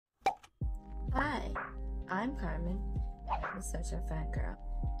I'm Carmen, and I'm such a fangirl.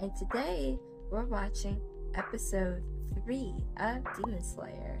 And today we're watching episode 3 of Demon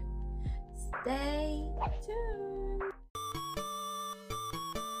Slayer. Stay tuned!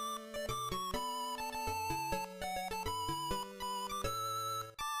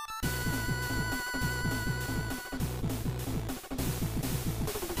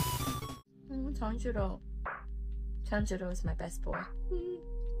 Tanjiro is my best boy.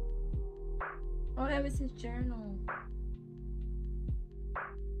 Oh, that was his journal.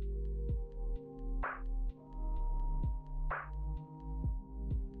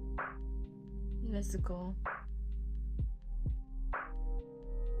 Mystical.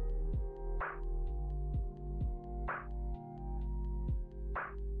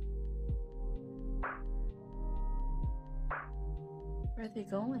 Where are they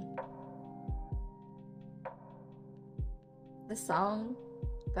going? The song,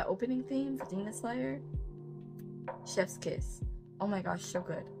 the opening theme for Demon Slayer, Chef's Kiss. Oh my gosh, so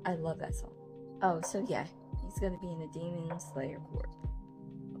good. I love that song. Oh, so yeah, he's gonna be in the Demon Slayer Corps.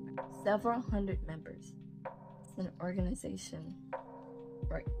 Several hundred members. It's an organization.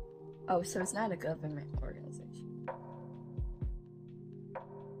 Right. Oh, so it's not a government organization.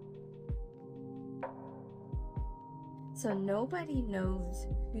 So nobody knows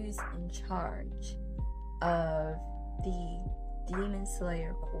who's in charge of the Demon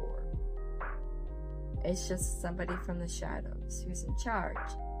Slayer Corps. It's just somebody from the shadows who's in charge,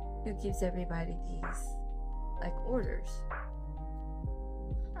 who gives everybody these, like, orders.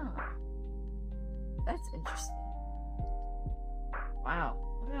 Huh. That's interesting. Wow.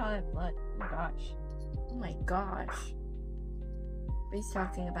 Look at all that blood. Oh my gosh. Oh my gosh. But he's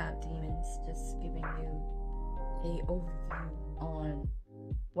talking about demons, just giving you a overview on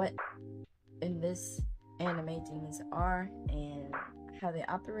what in this anime demons are and how they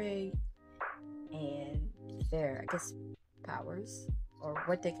operate and their, I guess, powers or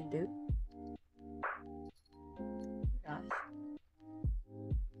what they can do. Gosh,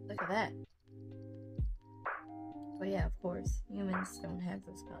 look at that. But yeah, of course, humans don't have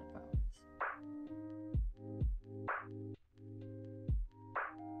those kind of powers.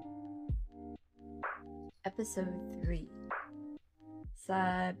 Episode 3.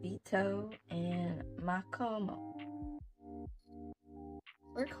 Sabito and Makomo.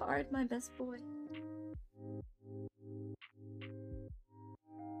 Work hard, my best boy.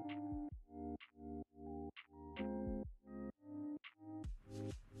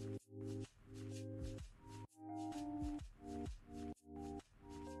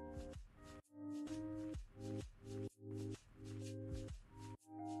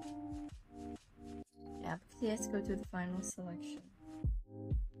 Yeah, because he has to go through the final selection.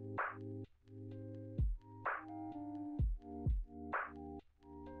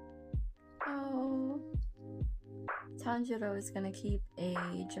 Oh, Tanjiro is gonna keep a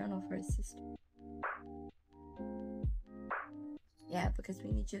journal for his sister. Yeah, because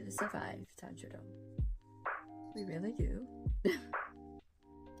we need you to survive, Tanjiro. We really do.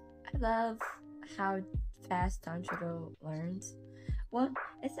 I love how fast Tanjiro learns. Well,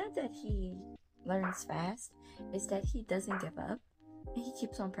 it's not that he learns fast, it's that he doesn't give up and he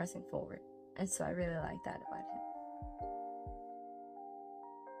keeps on pressing forward. And so I really like that about him.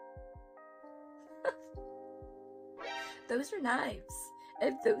 Those are knives.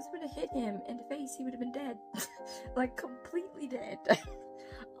 If those would have hit him in the face, he would have been dead. Like, completely dead.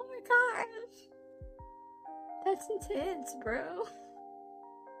 Oh my gosh. That's intense, bro.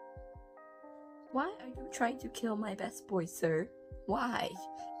 Why are you trying to kill my best boy, sir? Why?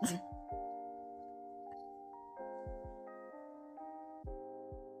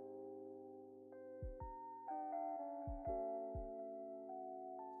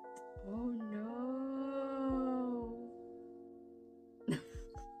 Oh no.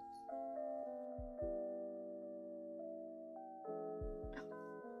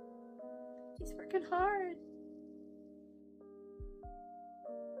 He's working hard.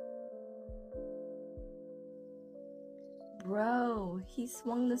 Bro, he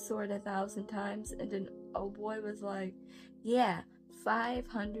swung the sword 1,000 times and then a boy was like, yeah,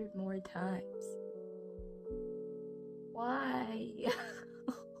 500 more times. Why?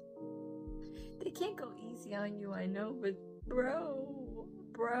 They can't go easy on you, I know, but bro.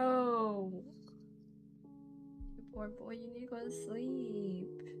 You poor boy, you need to go to sleep.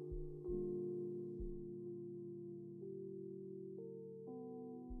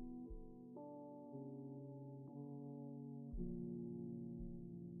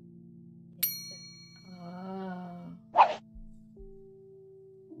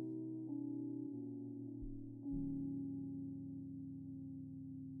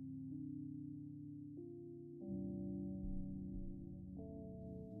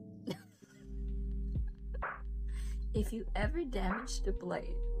 If you ever damage the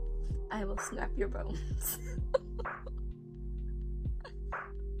blade, I will snap your bones.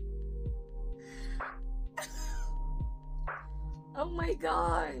 Oh my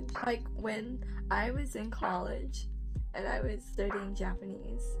gosh. Like when I was in college and I was studying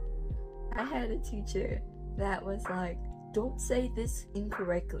Japanese, I had a teacher that was like, don't say this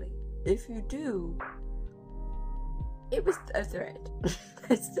incorrectly. If you do, it was a threat.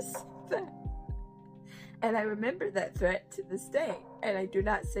 It's just that. And I remember that threat to this day, and I do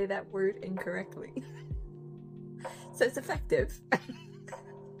not say that word incorrectly. So it's effective.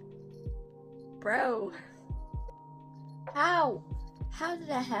 Bro. How? How did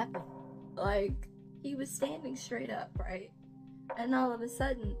that happen? Like, he was standing straight up, right? And all of a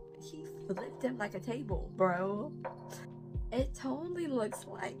sudden, he flipped him like a table, bro. It totally looks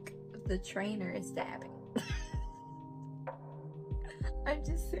like the trainer is stabbing. I'm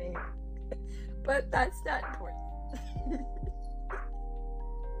just saying. But that's not important.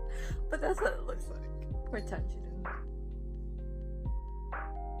 But that's what it looks like. Poor Tanjiro.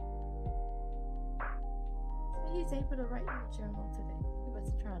 So he's able to write in a journal today. He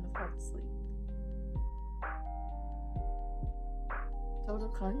wasn't trying to fall asleep. Total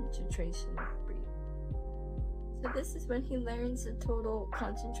concentration breathing. So this is when he learns the total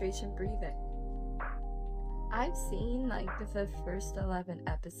concentration breathing. I've seen like the first 11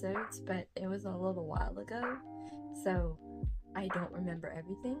 episodes, but it was a little while ago, so I don't remember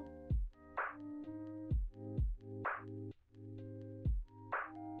everything.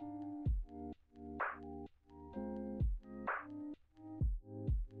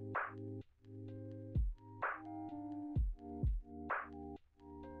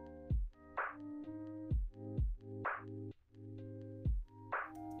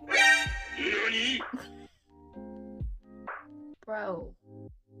 Bro,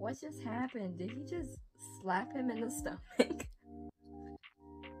 what just happened? Did he just slap him in the stomach?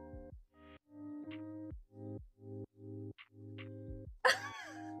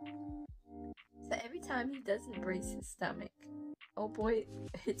 So every time he doesn't brace his stomach, oh boy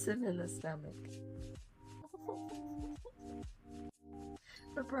hits him in the stomach.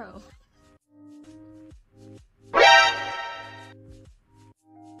 But bro,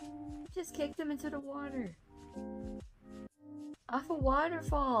 just kicked him into the water. Off a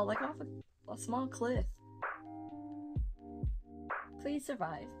waterfall, like off a small cliff. Please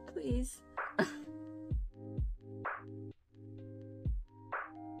survive, please.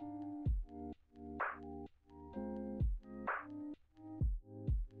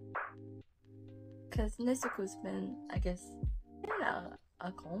 Because Nezuko's been, I guess, in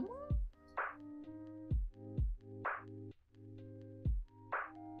a coma?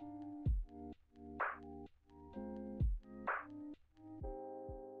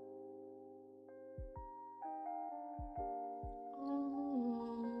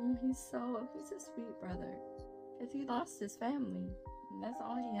 Oh, he's a sweet brother. Because he lost his family. And that's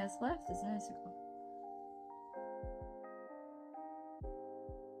all he has left is Nezuko.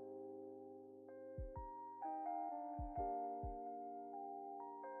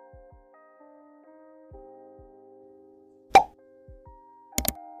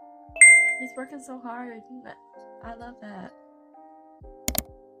 He's working so hard. I love that.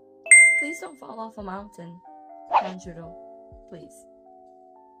 Please don't fall off a mountain, Tanjiro. Please.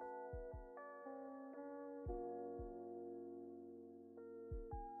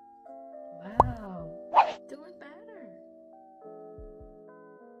 Wow. Doing better.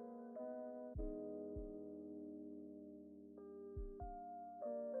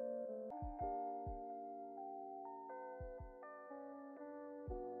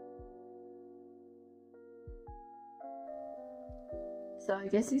 So I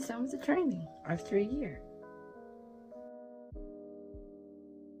guess he's done with the training after a year.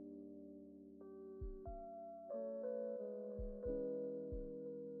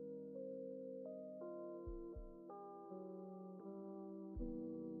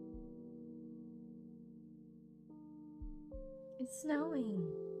 It's snowing.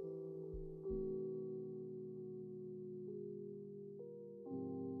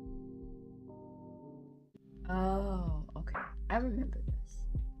 Oh, okay. I remember this.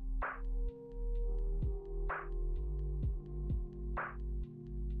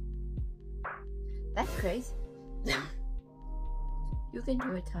 That's crazy. You can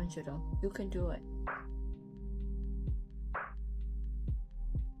do it, Tanjiro. You can do it.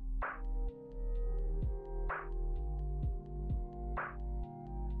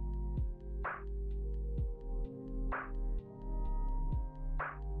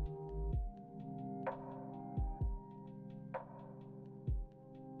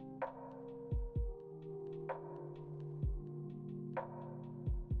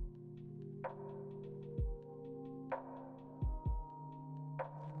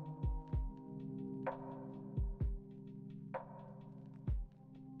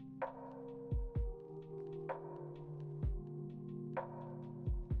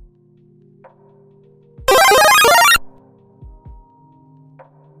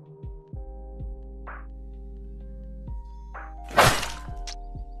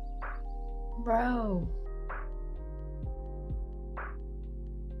 Bro.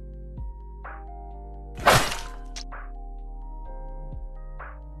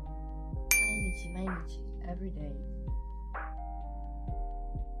 Mainichi, every day.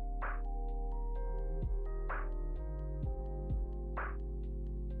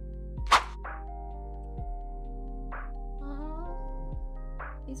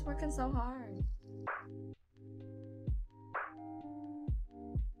 He's working so hard.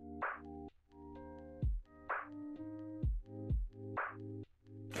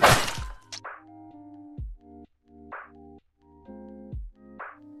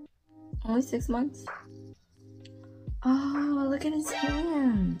 Only 6 months? Oh, look at his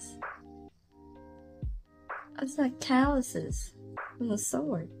hands. That's like calluses from the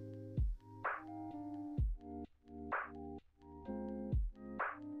sword.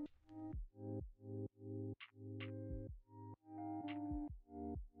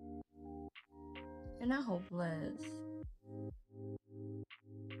 You're not hopeless.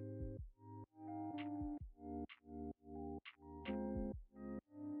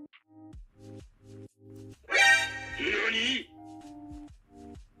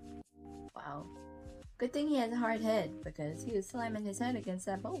 Wow. Good thing he has a hard head, because he was slamming his head against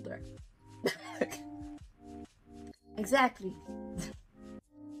that boulder. Exactly.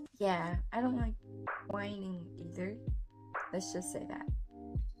 Yeah, I don't like whining either. Let's just say that.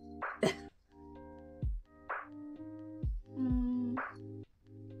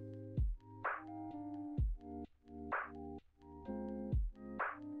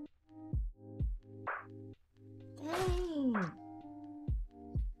 Dang.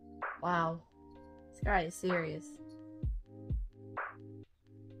 Wow. This guy is serious.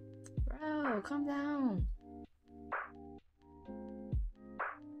 Bro, calm down.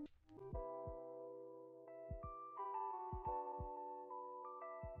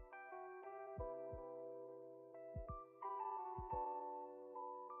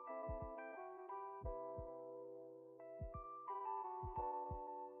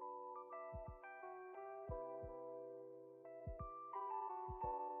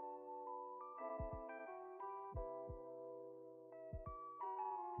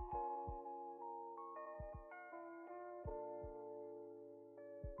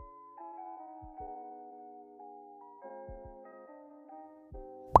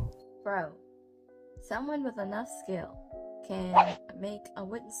 Bro, someone with enough skill can make a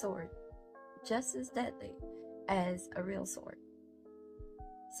wooden sword just as deadly as a real sword.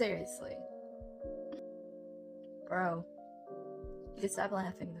 Seriously. Bro, you can stop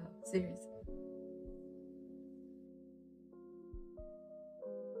laughing though. Seriously.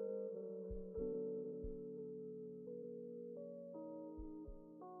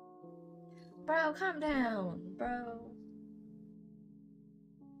 Bro, calm down, bro.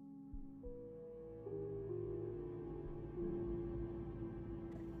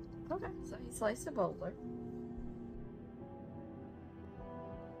 Okay, so he sliced a boulder.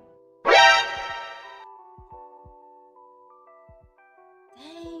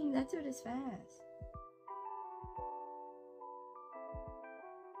 Dang, that dude is fast.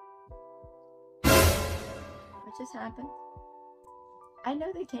 What just happened? I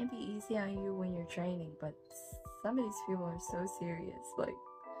know they can't be easy on you when you're training, but some of these people are so serious. Like,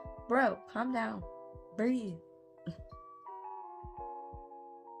 bro, calm down. Breathe.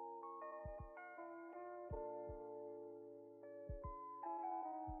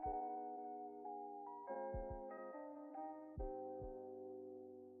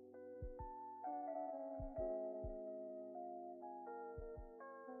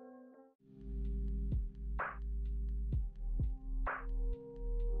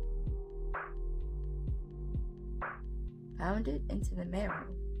 Pound it into the marrow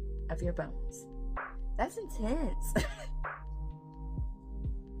of your bones. That's intense.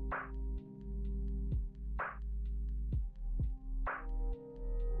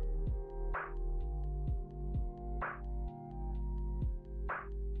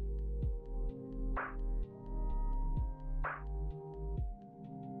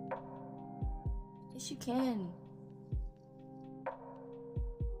 Yes, you can.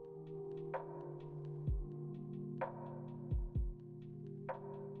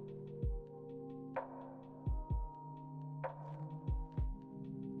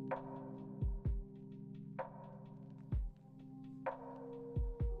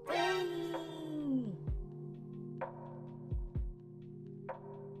 Dang.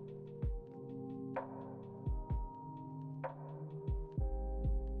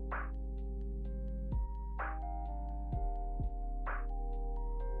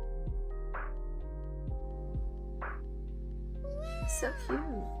 So cute.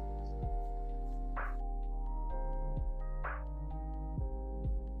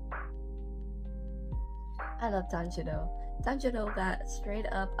 love Tanjiro. Tanjiro got straight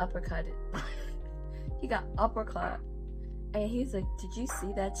up uppercutted. He got uppercut. And he's like, did you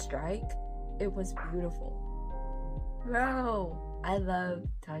see that strike? It was beautiful. Bro, I love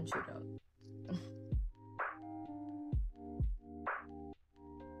Tanjiro.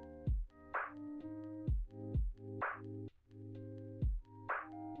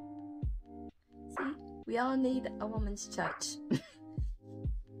 See, we all need a woman's touch.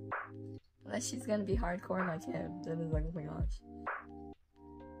 Unless she's gonna be hardcore like him, then it's like, oh my gosh.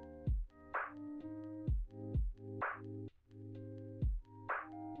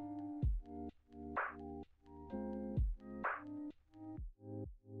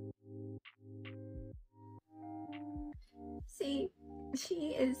 See,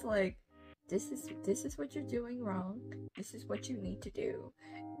 she is like, this is what you're doing wrong. This is what you need to do.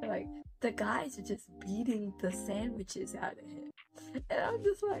 Like, the guys are just beating the sandwiches out of him. And I'm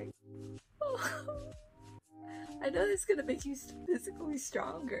just like, oh. I know it's gonna make you physically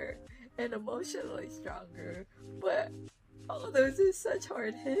stronger and emotionally stronger, but all of those are such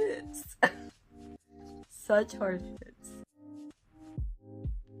hard hits. Such hard hits.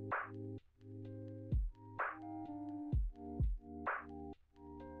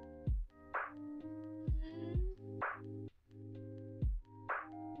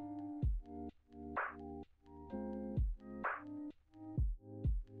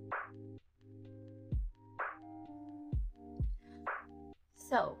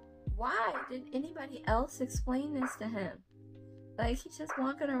 So, why didn't anybody else explain this to him? Like, he's just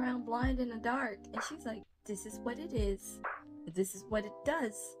walking around blind in the dark, and she's like, this is what it is, this is what it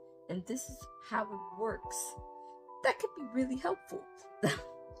does, and this is how it works. That could be really helpful.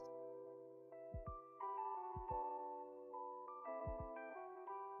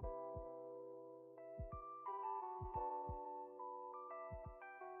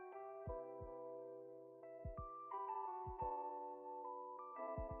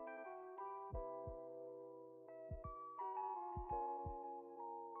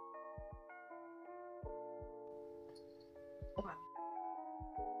 Wow.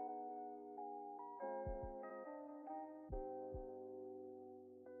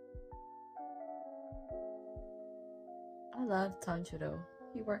 I love Tanjiro.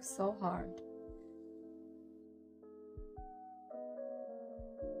 He works so hard.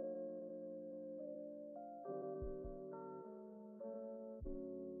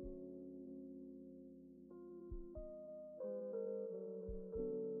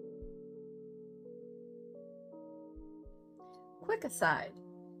 Quick aside.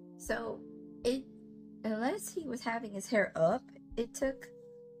 So, unless he was having his hair up, it took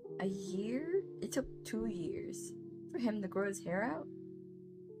a year? It took 2 years for him to grow his hair out?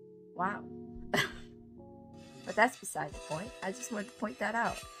 Wow. But that's beside the point. I just wanted to point that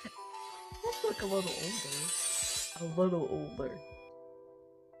out. Let's look a little older. A little older.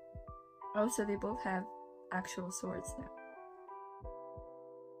 Oh, so they both have actual swords now.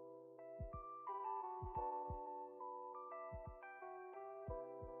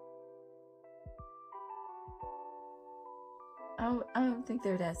 I don't think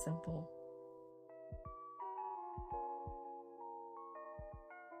they're that simple.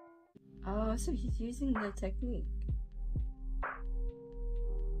 Oh, so he's using the technique.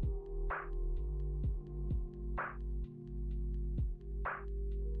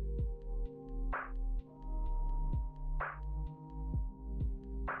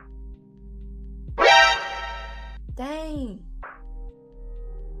 Dang!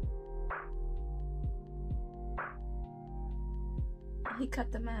 He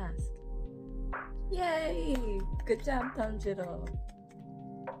cut the mask. Yay! Good job, Tanjiro.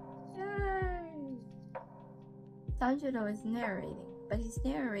 Yay! Tanjiro is narrating, but he's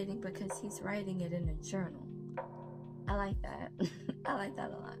narrating because he's writing it in a journal. I like that. I like that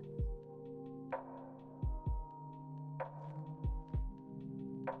a lot.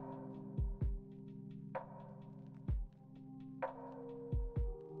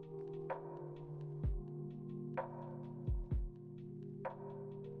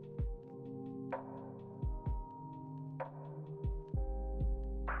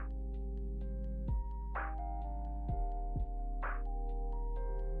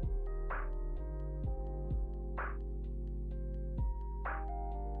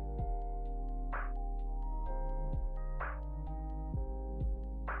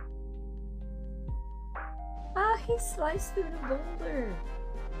 Ah, he sliced through the boulder.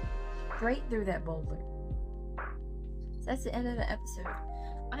 Straight through that boulder. So that's the end of the episode.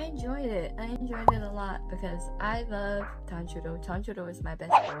 I enjoyed it. I enjoyed it a lot because I love Tanjiro. Tanjiro is my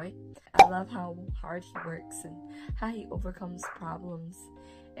best boy. I love how hard he works and how he overcomes problems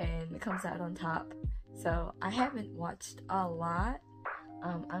and comes out on top. So I haven't watched a lot.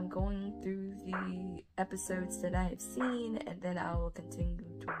 I'm going through the episodes that I have seen, and then I will continue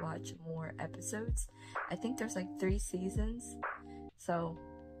to watch more episodes. I think there's like 3 seasons. So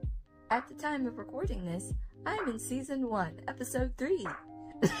at the time of recording this, I'm in season 1, episode 3.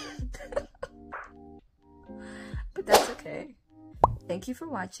 But that's okay. Thank you for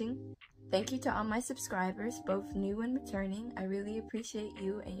watching. Thank you to all my subscribers, both new and returning. I really appreciate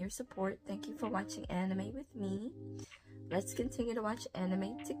you and your support. Thank you for watching anime with me. Let's continue to watch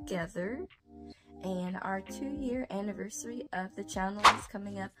anime together. And our 2-year anniversary of the channel is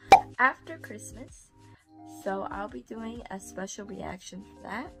coming up after Christmas. So I'll be doing a special reaction for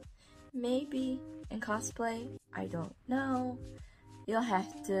that. Maybe in cosplay. I don't know. You'll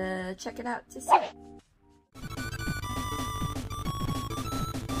have to check it out to see.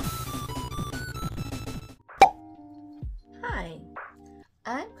 Hi,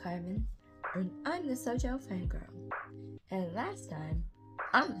 I'm Carmen, and I'm the Sojo Fangirl. And last time,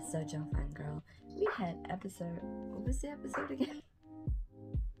 on the Sojo Fangirl, we had what was the episode again?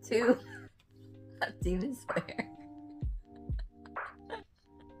 2 of Demon Slayer.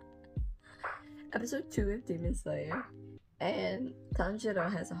 Episode 2 of Demon Slayer. And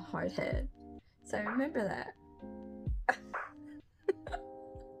Tanjiro has a hard head. So I remember that.